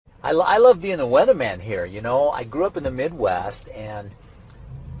I love being the weatherman here. You know, I grew up in the Midwest, and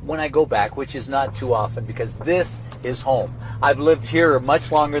when I go back, which is not too often because this is home. I've lived here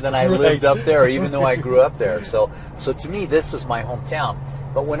much longer than I lived up there, even though I grew up there. So to me, this is my hometown.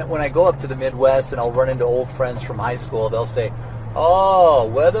 But when I go up to the Midwest and I'll run into old friends from high school, they'll say, "Oh,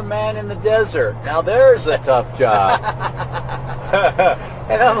 weatherman in the desert. Now there's a tough job."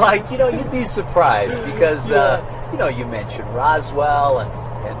 And I'm like, you'd be surprised because, you mentioned Roswell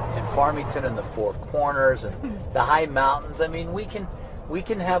and Farmington and the Four Corners and the high mountains. I mean, we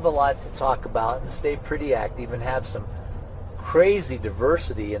can have a lot to talk about and stay pretty active and have some crazy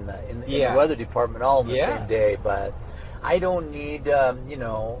diversity in the weather department all in the same day. But I don't need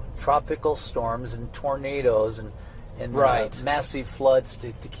tropical storms and tornadoes and massive floods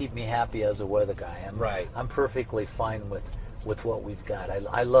to keep me happy as a weather guy. I'm perfectly fine with what we've got.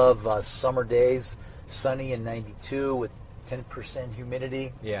 I love summer days, sunny and 92 with 10%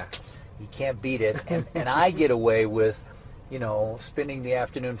 humidity. Yeah, you can't beat it. And I get away with spending the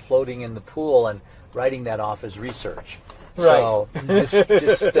afternoon floating in the pool and writing that off as research. So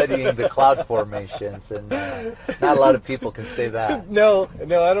just studying the cloud formations, and not a lot of people can say that. No,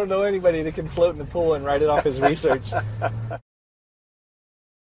 I don't know anybody that can float in the pool and write it off as research.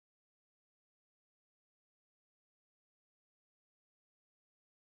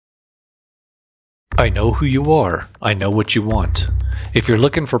 I know who you are. I know what you want. If you're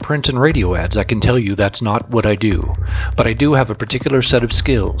looking for print and radio ads, I can tell you that's not what I do. But I do have a particular set of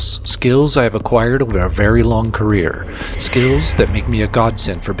skills I have acquired over a very long career, skills that make me a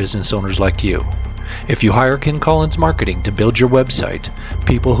godsend for business owners like you. If you hire Ken Collins Marketing to build your website,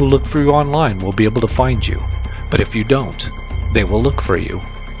 people who look for you online will be able to find you. But if you don't, they will look for you.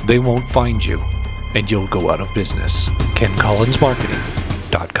 They won't find you, and you'll go out of business.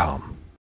 KenCollinsMarketing.com